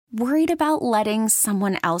Worried about letting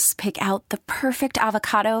someone else pick out the perfect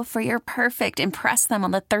avocado for your perfect impress them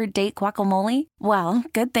on the third date guacamole? Well,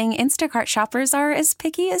 good thing Instacart shoppers are as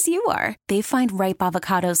picky as you are. They find ripe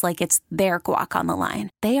avocados like it's their guac on the line.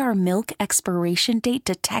 They are milk expiration date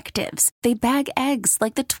detectives. They bag eggs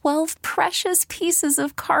like the 12 precious pieces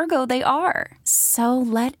of cargo they are. So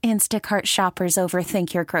let Instacart shoppers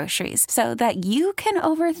overthink your groceries so that you can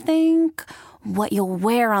overthink what you'll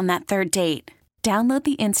wear on that third date. Download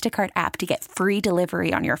the Instacart app to get free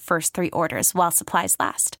delivery on your first 3 orders while supplies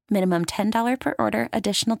last. Minimum $10 per order.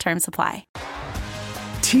 Additional terms apply.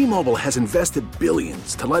 T-Mobile has invested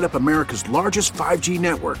billions to light up America's largest 5G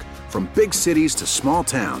network, from big cities to small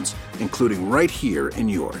towns, including right here in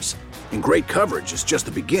yours. And great coverage is just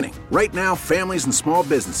the beginning. Right now, families and small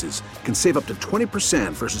businesses can save up to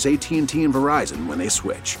 20% versus AT&T and Verizon when they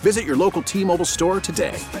switch. Visit your local T-Mobile store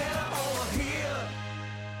today.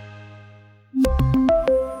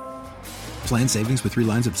 Plan savings with 3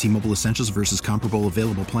 lines of T-Mobile Essentials versus comparable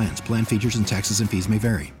available plans. Plan features and taxes and fees may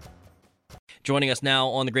vary. Joining us now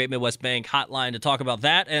on the Great Midwest Bank hotline to talk about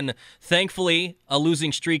that and, thankfully, a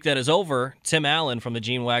losing streak that is over, Tim Allen from the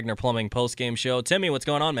Gene Wagner Plumbing postgame show. Timmy, what's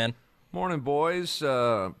going on, man? Morning, boys.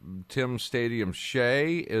 Tim Stadium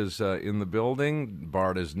Shea is in the building.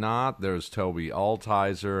 Bart is not. There's Toby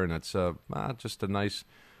Altizer, and it's just a nice,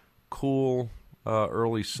 cool,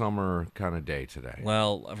 early summer kind of day today.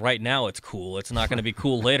 Well, right now it's cool. It's not going to be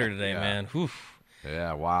cool later today, man. Whew.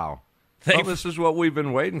 Yeah, wow. Well, this is what we've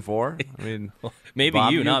been waiting for. I mean, maybe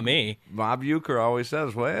not me. Bob Uecker always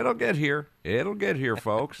says, well, it'll get here. It'll get here,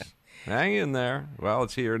 folks. Hang in there. Well,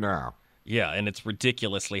 it's here now. Yeah, and it's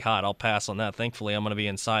ridiculously hot. I'll pass on that. Thankfully, I'm going to be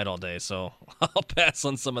inside all day, so I'll pass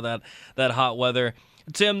on some of that hot weather.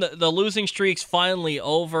 Tim, the losing streak's finally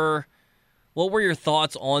over. What were your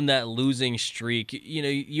thoughts on that losing streak? You know,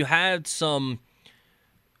 you had some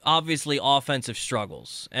obviously offensive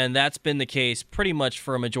struggles, and that's been the case pretty much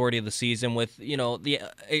for a majority of the season with, you know, the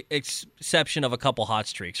exception of a couple hot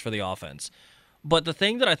streaks for the offense. But the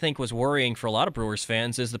thing that I think was worrying for a lot of Brewers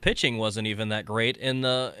fans is the pitching wasn't even that great in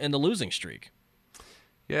the losing streak.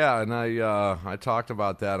 Yeah, and I talked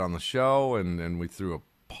about that on the show, and we threw a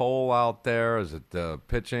poll out there. Is it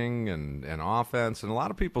pitching and offense? And a lot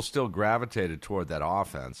of people still gravitated toward that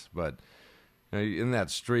offense, but in that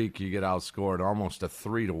streak, you get outscored almost a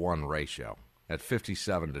 3-to-1 ratio at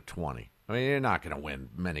 57-20. I mean, you're not going to win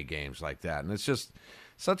many games like that, and it's just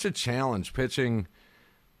such a challenge pitching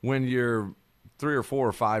when you're 3 or 4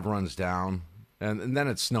 or 5 runs down, and then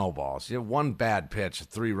it snowballs. You have one bad pitch, a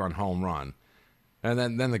 3-run home run, and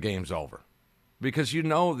then the game's over. Because you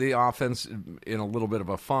know the offense in a little bit of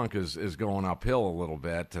a funk is going uphill a little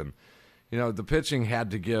bit. And, you know, the pitching had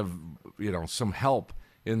to give, you know, some help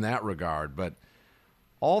in that regard. But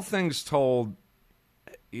all things told,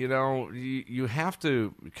 you know, you have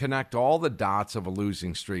to connect all the dots of a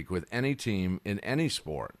losing streak with any team in any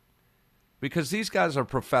sport. Because these guys are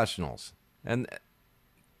professionals. And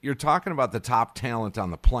you're talking about the top talent on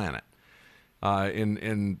the planet.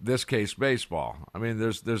 In this case, baseball. I mean,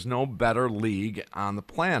 there's no better league on the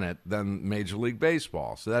planet than Major League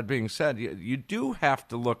Baseball. So that being said, you do have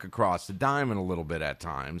to look across the diamond a little bit at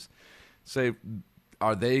times. Say,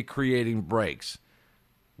 are they creating breaks?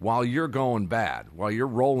 While you're going bad, while you're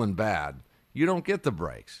rolling bad, you don't get the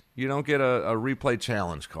breaks. You don't get a replay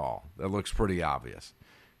challenge call that looks pretty obvious.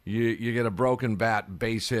 You get a broken bat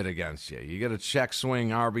base hit against you. You get a check swing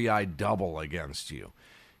RBI double against you.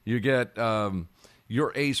 You get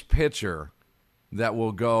your ace pitcher that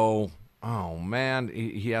will go, oh, man,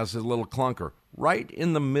 he has a little clunker right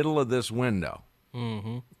in the middle of this window.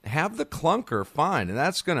 Mm-hmm. Have the clunker, fine, and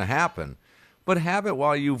that's going to happen. But have it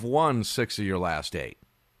while you've won 6 of your last 8.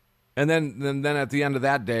 And then at the end of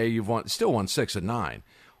that day, you've still won 6 of 9.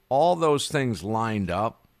 All those things lined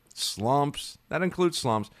up, slumps, that includes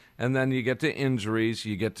slumps, and then you get to injuries,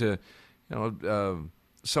 you get to,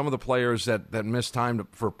 some of the players that miss time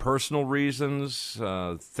for personal reasons,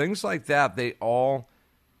 things like that, they all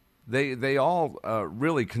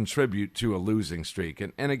really contribute to a losing streak.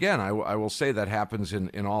 And again, I will say that happens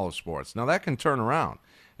in all of sports. Now, that can turn around,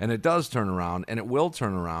 and it does turn around, and it will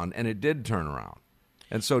turn around, and it did turn around.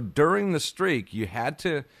 And so during the streak, you had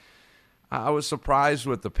to – I was surprised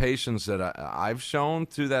with the patience that I've shown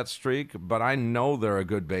through that streak, but I know they're a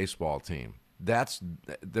good baseball team.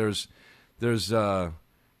 There's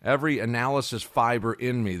every analysis fiber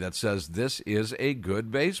in me that says this is a good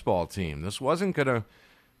baseball team. This wasn't gonna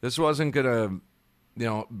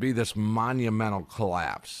be this monumental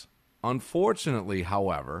collapse. Unfortunately,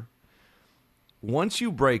 however, once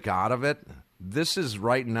you break out of it, this is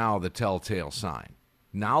right now the telltale sign.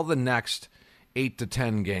 Now the next 8 to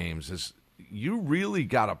 10 games is you really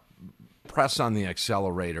got to press on the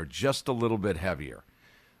accelerator just a little bit heavier,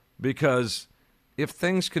 because if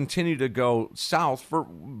things continue to go south for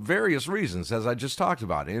various reasons, as I just talked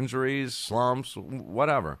about, injuries, slumps,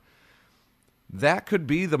 whatever, that could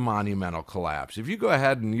be the monumental collapse. If you go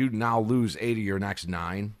ahead and you now lose 8 of your next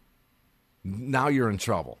 9, now you're in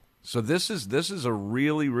trouble. So this is a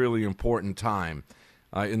really, really important time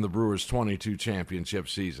in the Brewers' 22 championship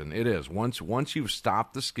season. It is. Once you've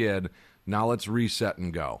stopped the skid, now let's reset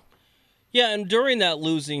and go. Yeah, and during that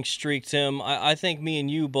losing streak, Tim, I think me and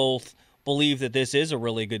you both believe that this is a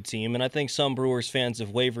really good team, and I think some Brewers fans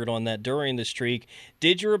have wavered on that during the streak.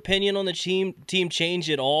 Did your opinion on the team change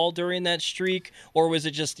at all during that streak, or was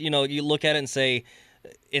it just, you look at it and say,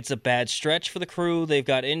 it's a bad stretch for the Crew, they've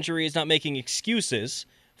got injuries, not making excuses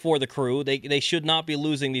for the Crew, they should not be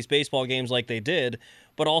losing these baseball games like they did,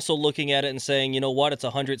 but also looking at it and saying, you know what, it's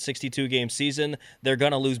a 162-game season, they're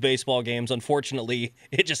going to lose baseball games. Unfortunately,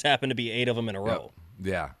 it just happened to be 8 of them in a row.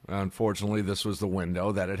 Yeah, unfortunately, this was the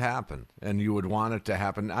window that it happened, and you would want it to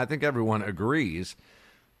happen. I think everyone agrees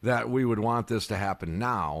that we would want this to happen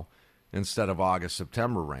now instead of August,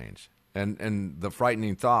 September range. And the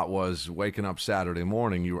frightening thought was waking up Saturday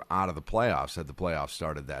morning, you were out of the playoffs had the playoffs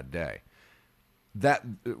started that day. That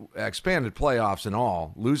expanded playoffs and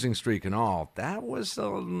all, losing streak and all, that was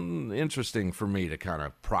interesting for me to kind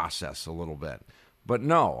of process a little bit. But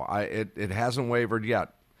no, it hasn't wavered yet.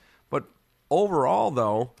 But overall,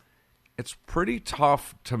 though, it's pretty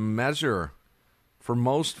tough to measure for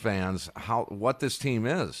most fans what this team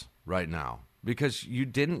is right now, because you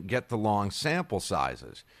didn't get the long sample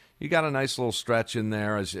sizes. You got a nice little stretch in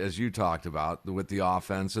there, as you talked about, with the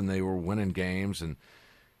offense, and they were winning games, and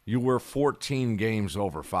you were 14 games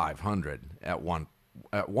over 500 at one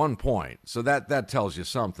point. So that tells you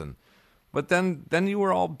something. But then you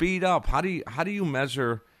were all beat up. How do you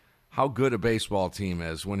measure how good a baseball team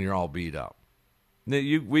is when you're all beat up?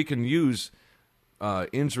 We can use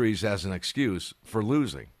injuries as an excuse for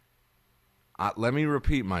losing. Let me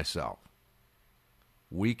repeat myself.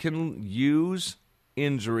 We can use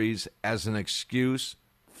injuries as an excuse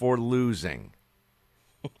for losing.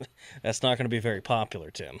 That's not going to be very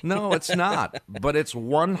popular, Tim. No, it's not, but it's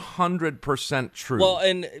 100% true. Well,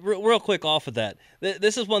 and real quick off of that,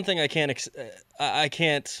 this is one thing I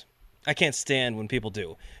can't stand when people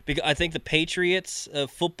do, because I think the Patriots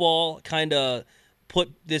football kind of put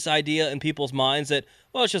this idea in people's minds that,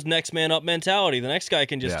 well, it's just next man up mentality. The next guy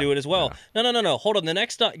can just do it as well. Yeah. No. Hold on. The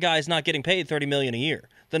next guy's not getting paid $30 million a year.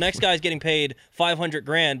 The next guy's getting paid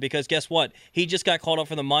 $500,000 because guess what? He just got called up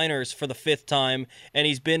for the minors for the 5th time, and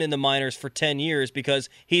he's been in the minors for 10 years because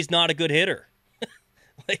he's not a good hitter.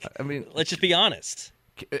 Let's just be honest.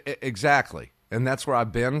 Exactly. And that's where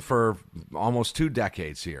I've been for almost 2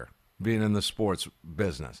 decades here, being in the sports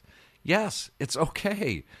business. Yes, it's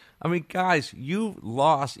okay. I mean, guys, you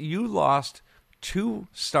lost 2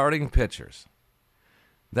 starting pitchers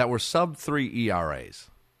that were sub-3 ERAs,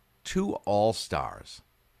 2 all-stars.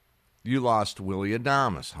 You lost Willie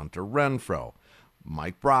Adames, Hunter Renfroe,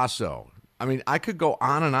 Mike Brasso. I mean, I could go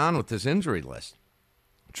on and on with this injury list.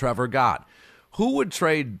 Trevor Gott. Who would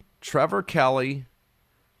trade Trevor Kelly?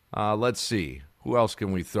 Let's see. Who else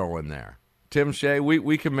can we throw in there? Tim Shea.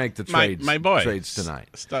 We can make the trades. My boy. Trades tonight.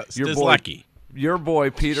 Strzelecki. Your boy,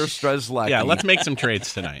 Peter Strzelecki. Yeah, let's make some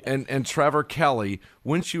trades tonight. And Trevor Kelly.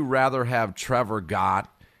 Wouldn't you rather have Trevor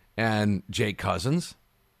Gott and Jake Cousins?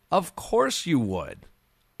 Of course you would.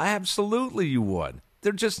 Absolutely you would.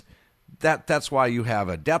 They're just that's why you have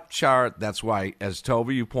a depth chart. That's why, as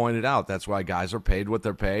Toby, you pointed out, that's why guys are paid what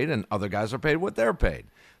they're paid and other guys are paid what they're paid.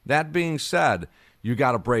 That being said, you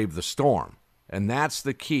got to brave the storm, and that's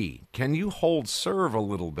the key. Can you hold serve a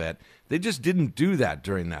little bit? They just didn't do that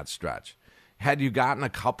during that stretch. Had you gotten a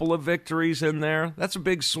couple of victories in there, that's a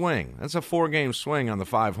big swing. That's a 4-game swing on the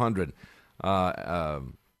 500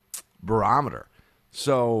 barometer.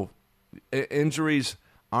 So injuries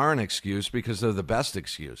are an excuse because they're the best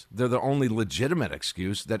excuse. They're the only legitimate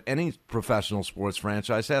excuse that any professional sports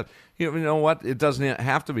franchise has. You know what? It doesn't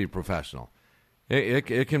have to be professional.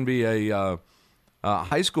 It can be a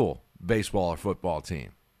high school baseball or football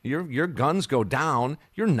team. Your guns go down,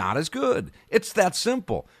 you're not as good. It's that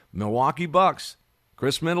simple. Milwaukee Bucks,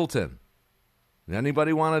 Chris Middleton.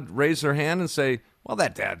 Anybody want to raise their hand and say, well,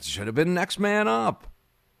 that should have been next man up?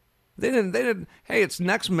 They didn't. Hey, it's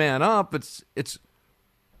next man up. It's.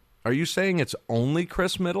 Are you saying it's only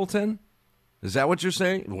Chris Middleton? Is that what you're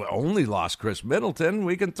saying? We only lost Chris Middleton.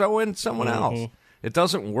 We can throw in someone else. It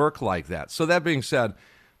doesn't work like that. So that being said,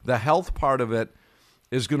 the health part of it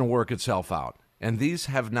is going to work itself out. And these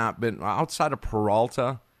have not been, outside of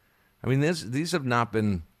Peralta, I mean, these have not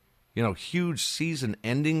been, huge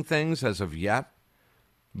season-ending things as of yet.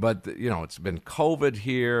 But it's been COVID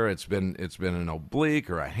here. It's been an oblique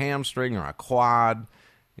or a hamstring or a quad.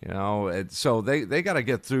 So they got to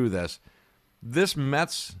get through this. This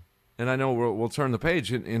Mets, and I know we'll turn the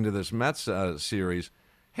page into this Mets series.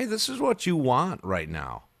 Hey, this is what you want right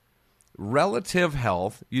now. Relative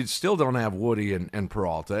health. You still don't have Woody and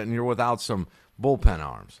Peralta, and you're without some bullpen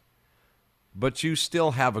arms. But you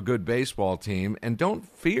still have a good baseball team, and don't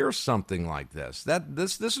fear something like this.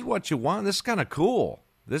 This is what you want. This is kind of cool.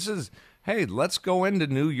 This is, hey, let's go into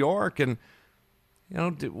New York and,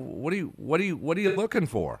 what are you looking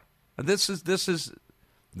for? This is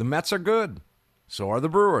the Mets are good. So are the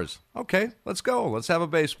Brewers. Okay, let's go. Let's have a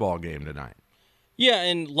baseball game tonight. Yeah,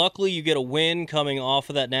 and luckily you get a win coming off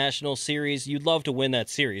of that National Series. You'd love to win that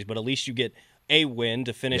series, but at least you get a win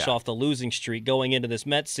to finish off the losing streak going into this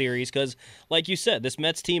Mets series because, like you said, this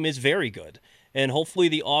Mets team is very good. And hopefully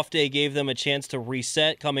the off day gave them a chance to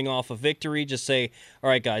reset coming off a victory. Just say, all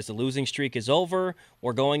right, guys, the losing streak is over.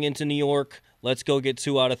 We're going into New York. Let's go get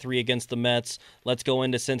 2 out of 3 against the Mets. Let's go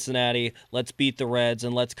into Cincinnati. Let's beat the Reds,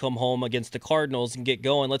 and let's come home against the Cardinals and get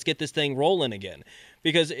going. Let's get this thing rolling again.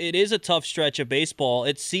 Because it is a tough stretch of baseball.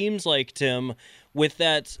 It seems like, Tim, with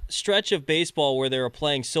that stretch of baseball where they were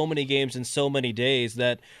playing so many games in so many days,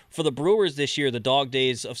 that for the Brewers this year, the dog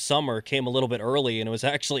days of summer came a little bit early, and it was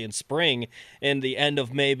actually in spring and the end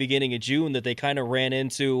of May, beginning of June, that they kind of ran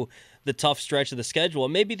into the tough stretch of the schedule.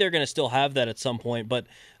 And maybe they're going to still have that at some point, but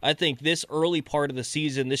I think this early part of the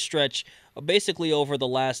season, this stretch, basically over the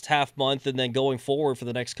last half month and then going forward for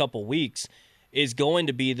the next couple weeks, is going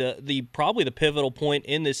to be the probably the pivotal point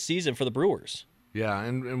in this season for the Brewers. Yeah,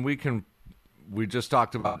 and we just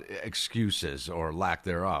talked about excuses or lack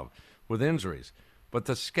thereof with injuries, but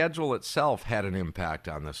the schedule itself had an impact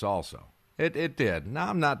on this also. It did. Now,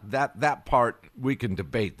 I'm not that part, we can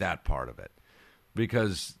debate that part of it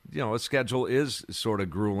because, a schedule is sort of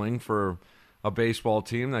grueling for a baseball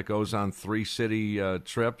team that goes on 3 city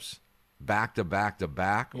trips back to back to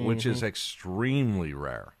back, which is extremely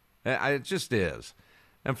rare. It just is.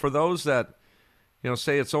 And for those that,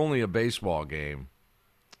 say it's only a baseball game,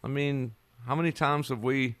 I mean, how many times have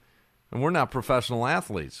we, and we're not professional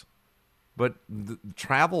athletes, but the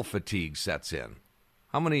travel fatigue sets in.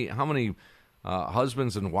 How many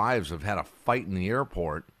husbands and wives have had a fight in the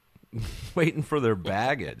airport waiting for their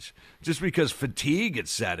baggage just because fatigue had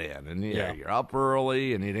set in, and you're up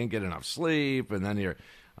early and you didn't get enough sleep, and then you're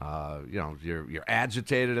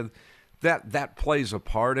agitated. That plays a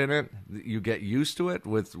part in it. You get used to it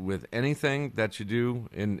with anything that you do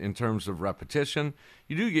in terms of repetition.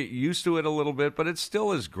 You do get used to it a little bit, but it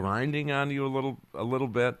still is grinding on you a little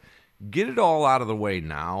bit. Get it all out of the way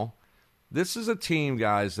now. This is a team,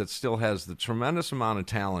 guys, that still has the tremendous amount of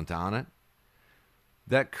talent on it.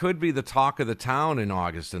 That could be the talk of the town in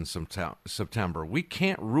August and September. We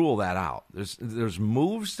can't rule that out. There's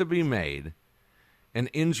moves to be made and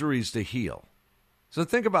injuries to heal. So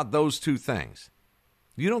think about those two things.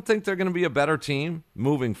 You don't think they're going to be a better team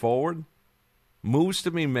moving forward? Moves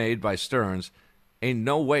to be made by Stearns. Ain't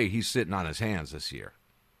no way he's sitting on his hands this year.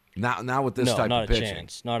 Not with this type of pitching.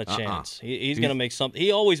 Not a chance. He's going to make something.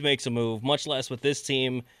 He always makes a move, much less with this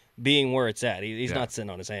team being where it's at. He's not sitting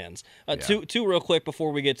on his hands. Two real quick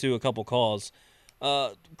before we get to a couple calls.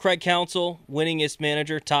 Craig Counsell, winningest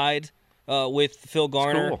manager, tied with Phil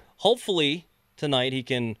Garner. Cool. Hopefully tonight he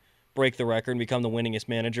can break the record and become the winningest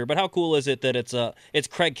manager. But how cool is it that it's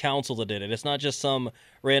Craig Counsell that did it? It's not just some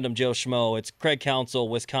random Joe Schmo. It's Craig Counsell,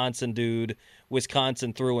 Wisconsin dude,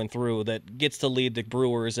 Wisconsin through and through, that gets to lead the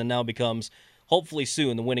Brewers and now becomes, hopefully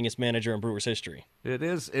soon, the winningest manager in Brewers history. It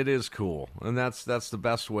is cool, and that's the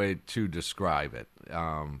best way to describe it.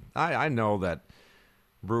 I know that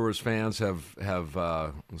Brewers fans have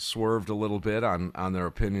swerved a little bit on their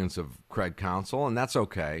opinions of Craig Counsell, and that's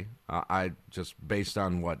okay. I just, based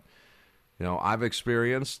on what I've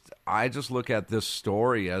experienced, I just look at this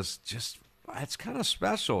story as just, it's kind of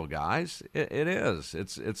special, guys. It is.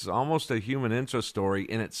 It's almost a human interest story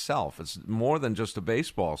in itself. It's more than just a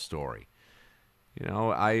baseball story.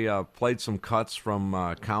 I played some cuts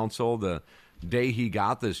from Counsell the day he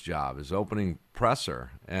got this job, his opening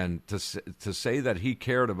presser, and to say that he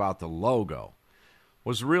cared about the logo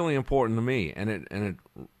was really important to me, and it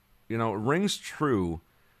rings true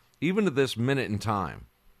even to this minute in time,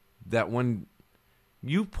 that when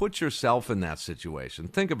you put yourself in that situation,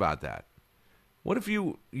 think about that. What if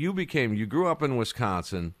you grew up in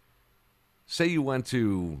Wisconsin, say you went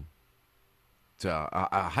to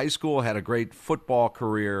a high school, had a great football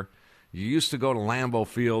career, you used to go to Lambeau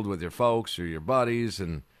Field with your folks or your buddies,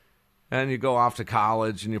 and and you go off to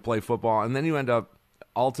college and you play football, and then you end up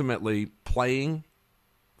ultimately playing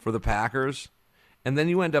for the Packers, and then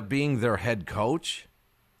you end up being their head coach.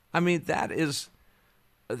 I mean, that's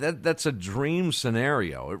a dream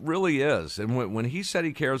scenario. It really is. And when he said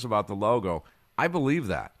he cares about the logo, I believe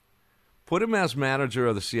that. Put him as manager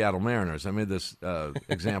of the Seattle Mariners. I made this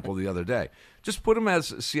example the other day. Just put him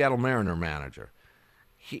as Seattle Mariner manager.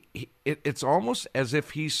 It's almost as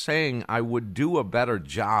if he's saying, I would do a better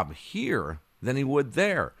job here than he would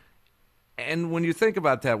there. And when you think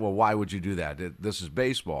about that, well, why would you do that? This is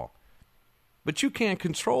baseball. But you can't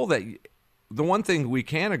control that. The one thing we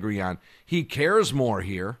can agree on, he cares more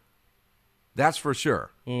here. That's for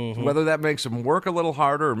sure. Mm-hmm. Whether that makes him work a little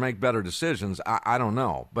harder or make better decisions, I don't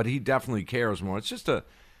know. But he definitely cares more. It's just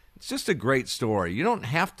a great story. You don't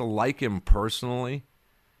have to like him personally.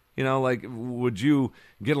 You know, like, would you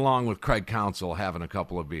get along with Craig Counsell having a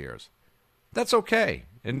couple of beers? That's okay.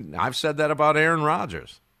 And I've said that about Aaron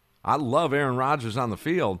Rodgers. I love Aaron Rodgers on the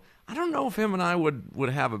field. I don't know if him and I would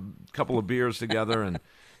have a couple of beers together and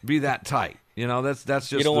be that tight. You know, that's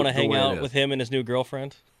just you don't want to hang out with him and his new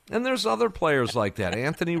girlfriend? And there's other players like that.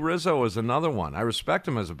 Anthony Rizzo is another one. I respect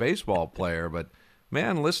him as a baseball player, but,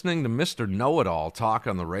 man, listening to Mr. Know-It-All talk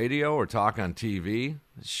on the radio or talk on TV,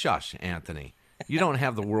 shush, Anthony. You don't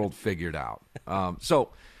have the world figured out. I've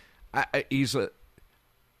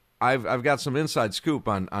got some inside scoop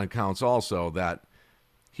on Counts also that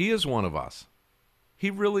he is one of us. He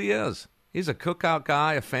really is. He's a cookout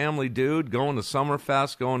guy, a family dude, going to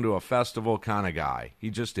Summerfest, going to a festival kind of guy. He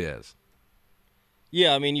just is.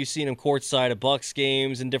 Yeah, I mean, you've seen him courtside at Bucks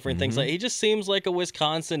games and different things. He just seems like a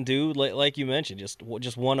Wisconsin dude, like you mentioned, just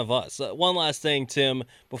one of us. One last thing, Tim,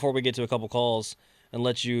 before we get to a couple calls and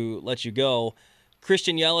let you go.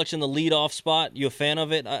 Christian Yelich in the leadoff spot. You a fan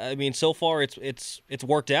of it? I mean, so far it's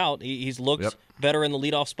worked out. He's looked better in the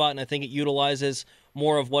leadoff spot, and I think it utilizes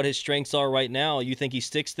more of what his strengths are right now. You think he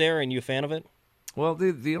sticks there, and you a fan of it? Well,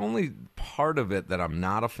 the only part of it that I'm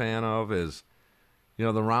not a fan of is, you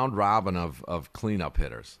know, the round robin of cleanup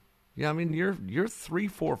hitters. Yeah, I mean, you're 3,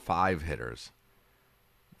 4, 5 hitters.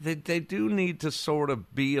 They do need to sort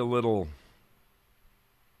of be a little.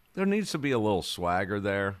 There needs to be a little swagger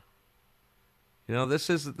there. You know, this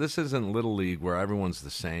isn't Little League where everyone's the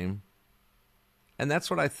same. And that's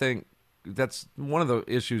what I think, that's one of the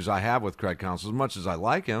issues I have with Craig Counsell, as much as I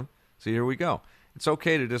like him. So here we go. It's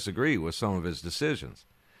okay to disagree with some of his decisions.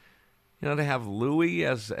 You know, to have Louis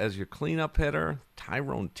as your cleanup hitter,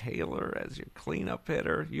 Tyrone Taylor as your cleanup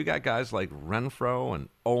hitter. You got guys like Renfroe and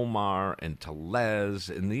Omar and Tellez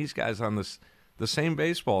and these guys on the same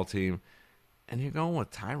baseball team. And you're going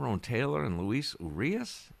with Tyrone Taylor and Luis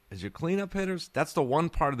Urias as your cleanup hitters? That's the one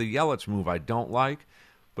part of the Yelich move I don't like.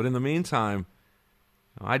 But in the meantime,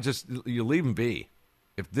 you leave him be.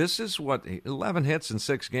 If this is 11 hits in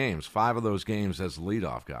 6 games, 5 of those games as the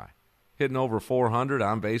leadoff guy, hitting over 400,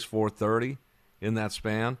 on base 430 in that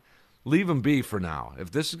span, leave him be for now.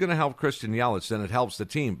 If this is going to help Christian Yelich, then it helps the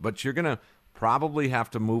team. But you're going to probably have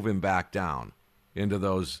to move him back down into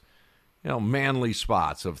those, manly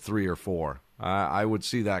spots of 3 or 4. I would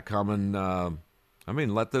see that coming.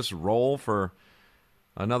 Let this roll for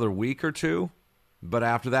another week or two. But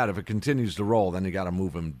after that, if it continues to roll, then you got to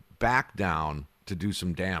move him back down to do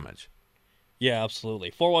some damage. Yeah,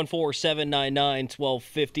 absolutely.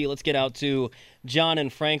 414-799-1250. Let's get out to John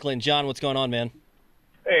in Franklin. John, what's going on, man?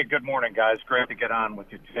 Hey, good morning, guys. Great to get on with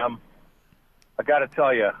you, Tim. I got to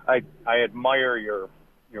tell you, I admire your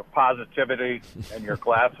positivity and your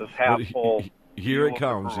glasses half full. Here it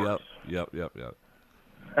comes. Yep.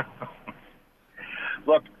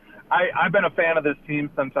 Look, I've been a fan of this team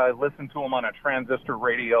since I listened to them on a transistor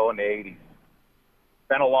radio in the 80s.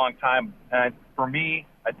 Been a long time, and for me,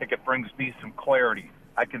 I think it brings me some clarity.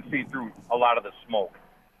 I can see through a lot of the smoke.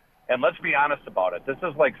 And let's be honest about it. This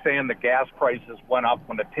is like saying the gas prices went up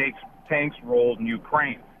when the tanks rolled in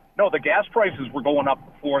Ukraine. No, the gas prices were going up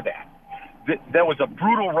before that. There was a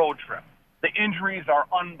brutal road trip. The injuries are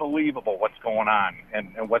unbelievable, what's going on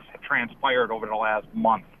and what's transpired over the last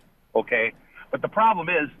month, okay? But the problem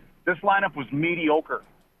is this lineup was mediocre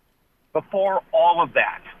before all of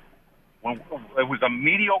that. It was a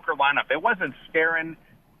mediocre lineup. It wasn't scaring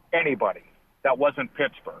anybody that wasn't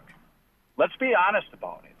Pittsburgh. Let's be honest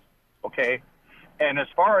about it, okay? And as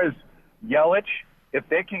far as Yelich, if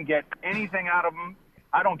they can get anything out of him,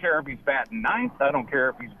 I don't care if he's batting ninth. I don't care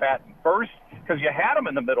if he's batting first, because you had him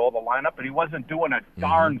in the middle of the lineup, and he wasn't doing a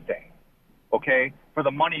darn thing, okay, for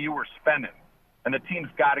the money you were spending. And the team's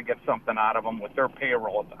got to get something out of him with their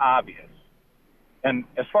payroll. It's obvious. And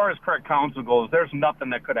as far as Craig Counsell goes, there's nothing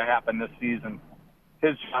that could have happened this season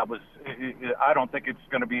his job was, I don't think it's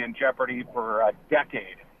going to be in jeopardy for a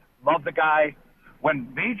decade. Love the guy.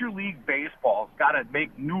 When Major League Baseball's got to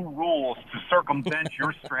make new rules to circumvent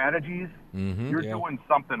your strategies, you're doing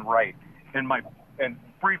something right. And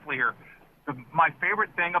briefly here, my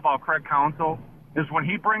favorite thing about Craig Counsell is when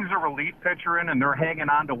he brings a relief pitcher in and they're hanging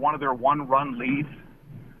on to one of their one-run leads,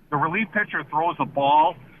 the relief pitcher throws a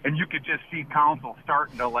ball, and you could just see Counsell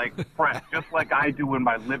starting to, press, just like I do in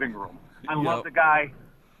my living room. I love the guy.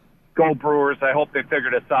 Go Brewers. I hope they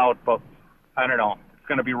figure this out, but I don't know. It's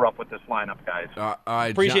going to be rough with this lineup, guys. All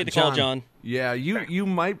right, Appreciate the call, John. Yeah, you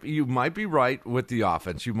might be right with the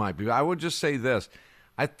offense. You might be. I would just say this.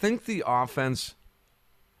 I think the offense,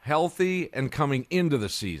 healthy and coming into the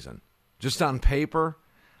season, just on paper,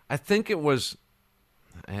 I think it was,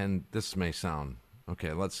 and this may sound,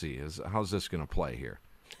 okay, let's see. How's this going to play here?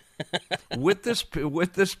 With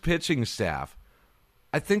this pitching staff,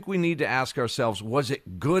 I think we need to ask ourselves, was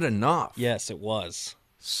it good enough? Yes, it was.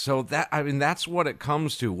 So that's what it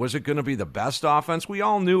comes to. Was it going to be the best offense? We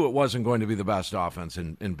all knew it wasn't going to be the best offense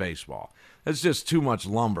in baseball. There's just too much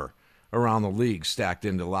lumber around the league stacked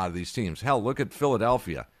into a lot of these teams. Hell, look at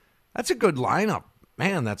Philadelphia. That's a good lineup.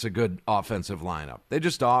 Man, that's a good offensive lineup. They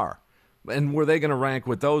just are. And were they going to rank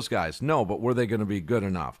with those guys? No, but were they going to be good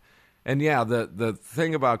enough? And yeah, the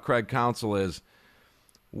thing about Craig Counsell is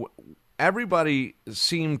everybody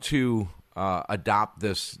seemed to adopt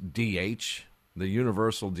this DH, the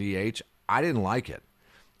universal DH. I didn't like it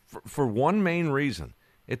for one main reason.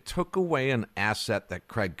 It took away an asset that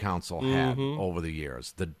Craig Counsell had over the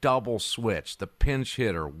years. The double switch, the pinch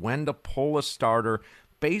hitter, when to pull a starter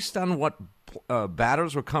based on what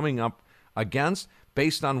batters were coming up against,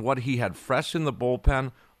 based on what he had fresh in the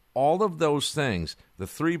bullpen. All of those things, the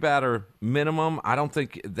 3-batter minimum, I don't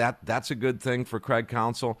think that's a good thing for Craig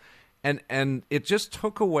Counsell. And it just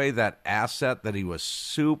took away that asset that he was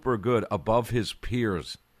super good above his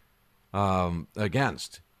peers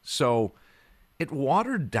against. So it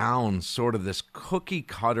watered down sort of this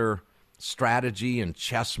cookie-cutter strategy and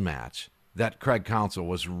chess match that Craig Counsell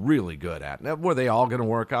was really good at. Now, were they all going to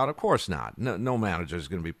work out? Of course not. No manager is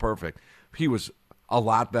going to be perfect. He was a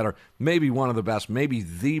lot better, maybe one of the best, maybe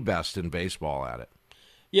the best in baseball at it.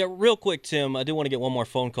 Yeah, real quick, Tim, I do want to get one more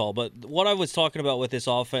phone call, but what I was talking about with this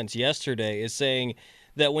offense yesterday is saying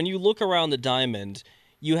that when you look around the diamond,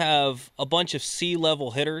 you have a bunch of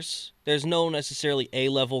C-level hitters. There's no necessarily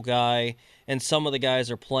A-level guy, and some of the guys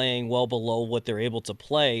are playing well below what they're able to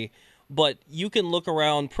play. But you can look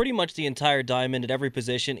around pretty much the entire diamond at every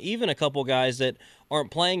position, even a couple guys that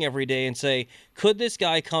aren't playing every day, and say, could this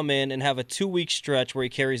guy come in and have a 2-week stretch where he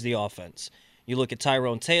carries the offense? You look at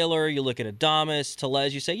Tyrone Taylor, you look at Adames,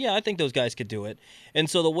 Tellez, you say, yeah, I think those guys could do it. And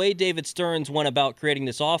so the way David Stearns went about creating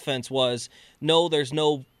this offense was, no, there's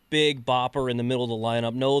no big bopper in the middle of the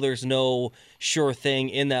lineup. No, there's no sure thing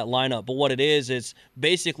in that lineup. But what it is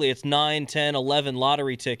basically it's 9, 10, 11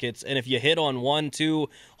 lottery tickets. And if you hit on 1, 2,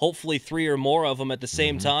 hopefully 3 or more of them at the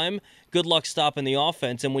same time, good luck stopping the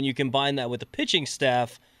offense. And when you combine that with the pitching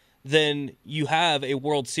staff, then you have a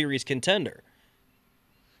World Series contender.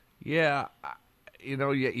 Yeah,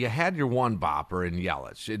 you had your one bopper in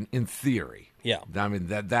Yelich, in theory. Yeah. I mean,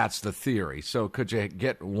 that's the theory. So could you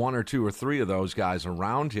get 1 or 2 or 3 of those guys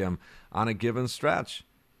around him on a given stretch?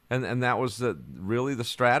 And that was really the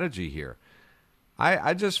strategy here.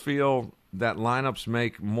 I just feel that lineups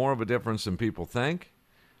make more of a difference than people think.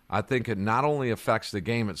 I think it not only affects the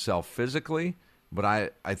game itself physically, but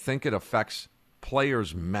I think it affects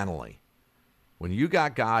players mentally. When you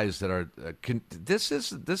got guys that are this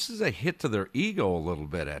is a hit to their ego a little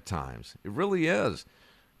bit at times. It really is.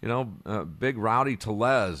 Big Rowdy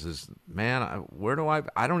Tellez is, man,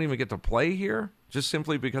 I don't even get to play here just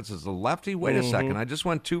simply because it's a lefty? Wait a second. I just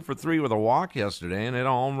went 2 for 3 with a walk yesterday and hit a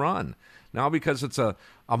home run. Now because it's a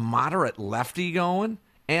moderate lefty going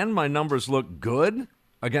and my numbers look good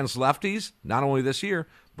against lefties, not only this year,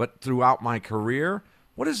 but throughout my career,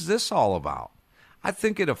 what is this all about? I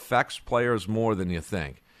think it affects players more than you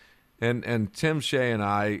think. And Tim Shea and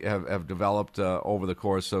I have developed over the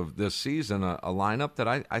course of this season a lineup that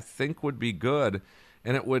I think would be good.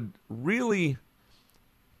 And it would really,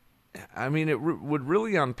 would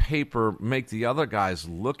really on paper make the other guys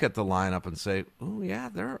look at the lineup and say, oh, yeah,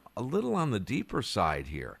 they're a little on the deeper side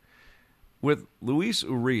here. With Luis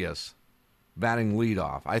Urias batting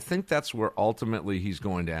leadoff, I think that's where ultimately he's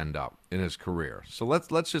going to end up in his career. So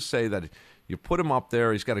let's just say that you put him up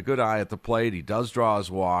there. He's got a good eye at the plate. He does draw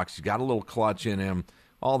his walks. He's got a little clutch in him,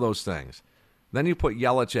 all those things. Then you put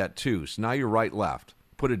Yelich at 2, so now you're right-left.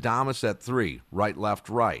 Put Adames at 3, right, left,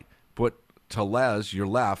 right. Put Tellez, your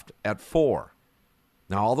left, at 4.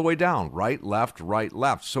 Now all the way down, right,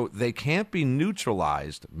 left. So they can't be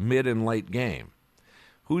neutralized mid and late game.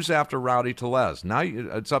 Who's after Rowdy Tellez? Now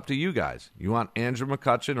it's up to you guys. You want Andrew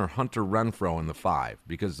McCutchen or Hunter Renfroe in the 5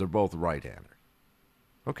 because they're both right-handers.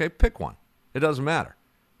 Okay, pick one. It doesn't matter.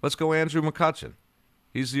 Let's go Andrew McCutchen.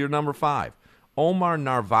 He's your number 5. Omar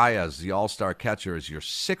Narvaez, the all-star catcher, is your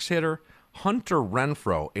 6-hitter. Hunter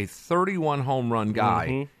Renfroe, a 31 home run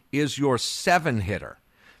guy, is your 7-hitter.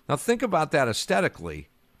 Now think about that aesthetically.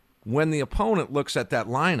 When the opponent looks at that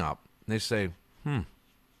lineup, they say,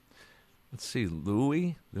 let's see,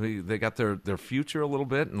 Louis. They got their future a little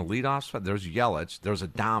bit in the leadoff spot. There's Yelich. There's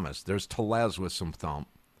Adames. There's Tellez with some thump.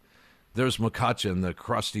 There's McCutchen, the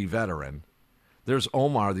crusty veteran. There's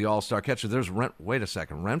Omar, the all-star catcher. There's wait a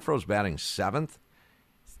second. Renfroe's batting 7th.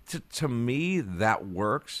 To me, that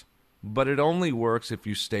works, but it only works if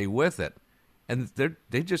you stay with it. And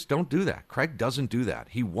they just don't do that. Craig doesn't do that.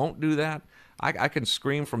 He won't do that. I can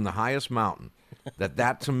scream from the highest mountain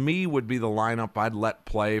that to me would be the lineup I'd let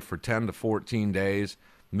play for 10 to 14 days,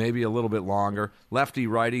 maybe a little bit longer. Lefty,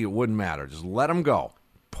 righty, it wouldn't matter. Just let them go.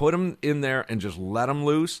 Put them in there and just let them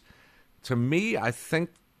loose. To me, I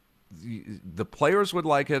think the players would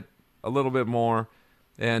like it a little bit more,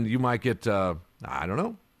 and you might get, I don't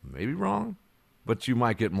know, maybe wrong, but you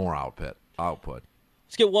might get more output.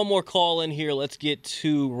 Let's get one more call in here. Let's get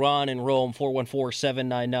to Ron in Rome,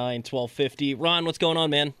 414-799-1250. Ron, what's going on,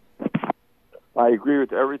 man? I agree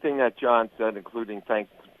with everything that John said, including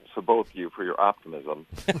thanks to both of you for your optimism.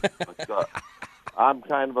 But, I'm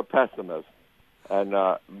kind of a pessimist. And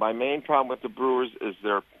my main problem with the Brewers is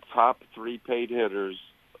their top 3 paid hitters,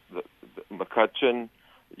 the McCutchen,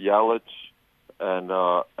 Yelich,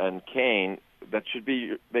 and Kane. They should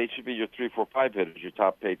be your 3, 4, 5 hitters, your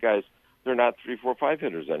top paid guys. They're not 3, 4, 5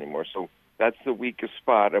 hitters anymore. So that's the weakest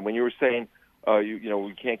spot. And when you were saying,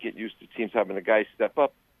 we can't get used to teams having a guy step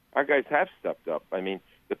up, our guys have stepped up. I mean,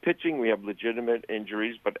 the pitching, we have legitimate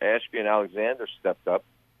injuries, but Ashby and Alexander stepped up.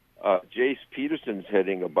 Jace Peterson's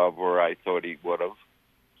hitting above where I thought he would have.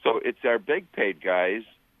 So it's our big paid guys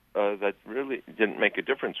that really didn't make a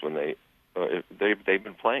difference when they've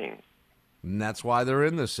been playing. And that's why they're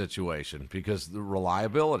in this situation, because the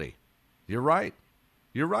reliability. You're right.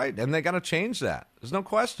 And they got to change that. There's no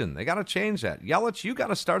question. They got to change that. Yelich, you got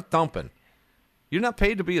to start thumping. You're not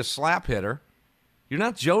paid to be a slap hitter. You're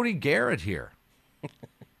not Jody Garrett here.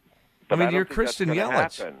 You're Christian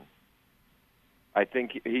Yelich. Happen. I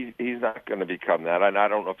think he's not going to become that. And I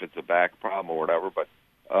don't know if it's a back problem or whatever, but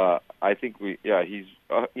I think he's.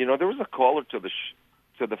 There was a caller to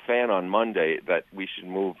the fan on Monday that we should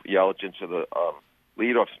move Yelich into the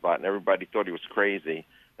leadoff spot, and everybody thought he was crazy.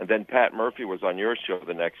 And then Pat Murphy was on your show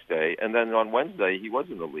the next day, and then on Wednesday he was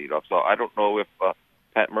in the leadoff. So I don't know if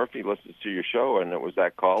Pat Murphy listens to your show and it was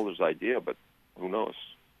that caller's idea, but who knows?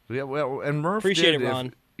 Yeah, well, and Murph appreciate it,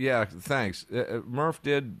 Ron. Yeah, thanks. Murph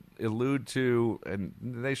did allude to, and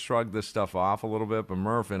they shrugged this stuff off a little bit, but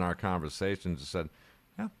Murph in our conversations said,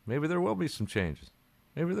 yeah, maybe there will be some changes.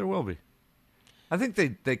 Maybe there will be. I think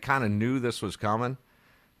they kind of knew this was coming.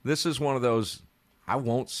 This is one of those, I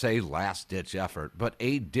won't say last-ditch effort, but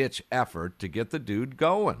a ditch effort to get the dude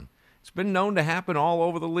going. It's been known to happen all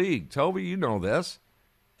over the league. Toby, you know this.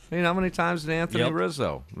 I mean, how many times did Anthony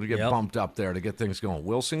Rizzo get bumped up there to get things going?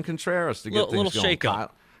 Wilson Contreras to get things going.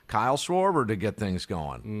 Kyle Schwarber to get things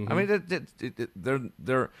going. I mean,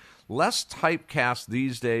 they're less typecast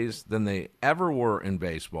these days than they ever were in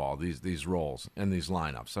baseball, these roles and these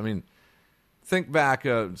lineups. I mean, think back,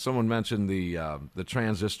 someone mentioned the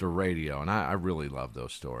transistor radio, and I really love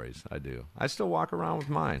those stories. I do. I still walk around with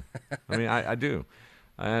mine. I mean, I do.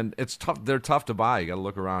 And it's tough. They're tough to buy. You got to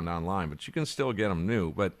look around online, but you can still get them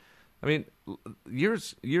new. But, I mean,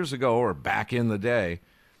 years ago or back in the day,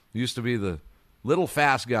 used to be the little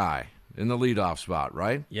fast guy in the leadoff spot,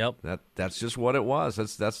 right? Yep. That's just what it was.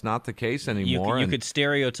 That's not the case anymore. You could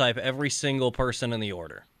stereotype every single person in the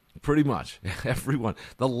order. Pretty much. Everyone.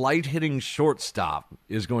 The light-hitting shortstop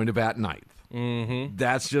is going to bat ninth. Mm-hmm.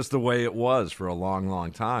 That's just the way it was for a long,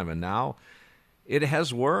 long time. And now it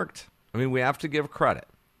has worked. I mean, we have to give credit.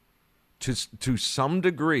 To some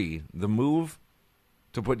degree, the move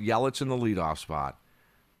to put Yelich in the leadoff spot,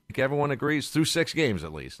 I think everyone agrees, through 6 games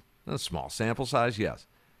at least. A small sample size, yes.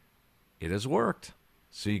 It has worked.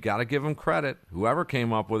 So you got to give him credit. Whoever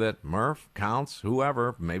came up with it, Murph, Counts,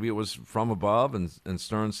 whoever, maybe it was from above, and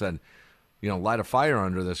Stern said, light a fire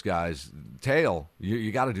under this guy's tail.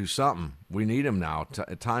 You got to do something. We need him now.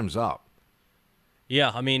 Time's up. Yeah,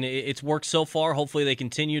 I mean, it's worked so far. Hopefully they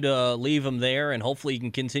continue to leave him there, and hopefully he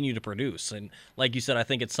can continue to produce. And like you said, I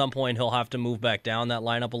think at some point he'll have to move back down that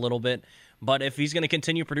lineup a little bit. But if he's going to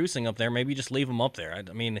continue producing up there, maybe just leave him up there.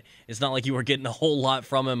 I mean, it's not like you were getting a whole lot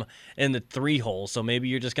from him in the 3-hole, so maybe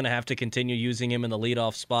you're just going to have to continue using him in the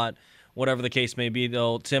leadoff spot, whatever the case may be,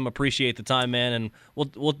 though. Tim, appreciate the time, man, and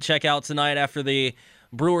we'll check out tonight after the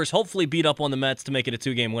Brewers hopefully beat up on the Mets to make it a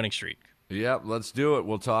 2-game winning streak. Yep, let's do it.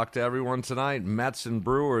 We'll talk to everyone tonight. Mets and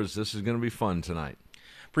Brewers, this is going to be fun tonight.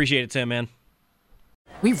 Appreciate it, Tim, man.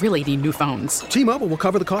 We really need new phones. T-Mobile will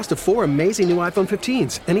cover the cost of 4 amazing new iPhone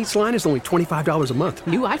 15s, and each line is only $25 a month.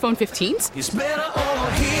 New iPhone 15s? It's better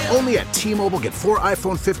over here. Only at T-Mobile, get 4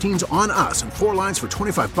 iPhone 15s on us and 4 lines for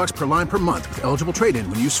 $25 per line per month with eligible trade-in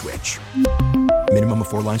when you switch. Minimum of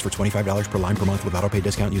 4 lines for $25 per line per month with autopay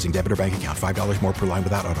discount using debit or bank account. $5 more per line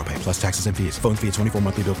without autopay, plus taxes and fees. Phone fee at 24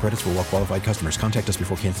 monthly bill credits for well-qualified customers. Contact us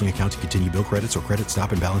before canceling account to continue bill credits or credit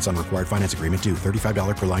stop and balance on required finance agreement due.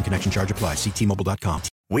 $35 per line connection charge applies. See T-Mobile.com.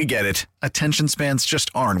 We get it. Attention spans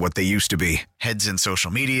just aren't what they used to be. Heads in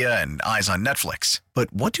social media and eyes on Netflix.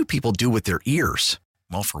 But what do people do with their ears?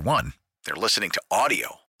 Well, for one, they're listening to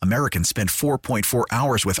audio. Americans spend 4.4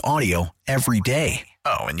 hours with audio every day.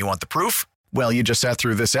 Oh, and you want the proof? Well, you just sat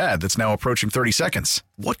through this ad that's now approaching 30 seconds.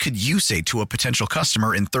 What could you say to a potential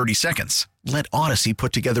customer in 30 seconds? Let Odyssey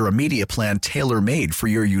put together a media plan tailor-made for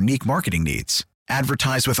your unique marketing needs.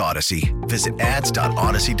 Advertise with Odyssey. Visit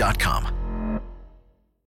ads.odyssey.com.